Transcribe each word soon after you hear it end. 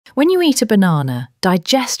When you eat a banana,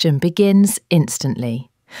 digestion begins instantly.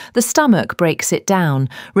 The stomach breaks it down,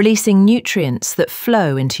 releasing nutrients that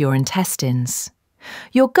flow into your intestines.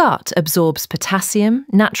 Your gut absorbs potassium,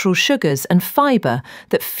 natural sugars and fibre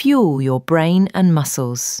that fuel your brain and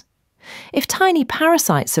muscles. If tiny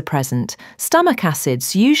parasites are present, stomach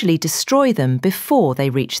acids usually destroy them before they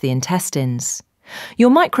reach the intestines. Your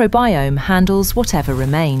microbiome handles whatever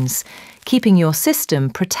remains, keeping your system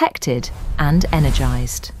protected and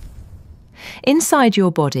energised. Inside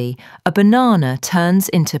your body, a banana turns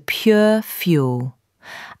into pure fuel.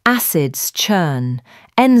 Acids churn,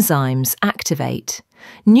 enzymes activate,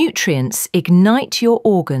 nutrients ignite your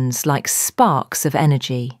organs like sparks of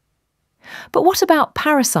energy. But what about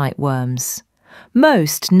parasite worms?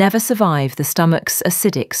 Most never survive the stomach's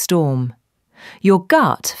acidic storm. Your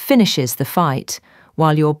gut finishes the fight,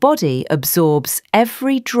 while your body absorbs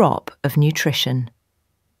every drop of nutrition.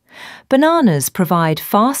 Bananas provide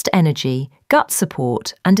fast energy, gut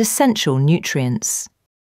support and essential nutrients.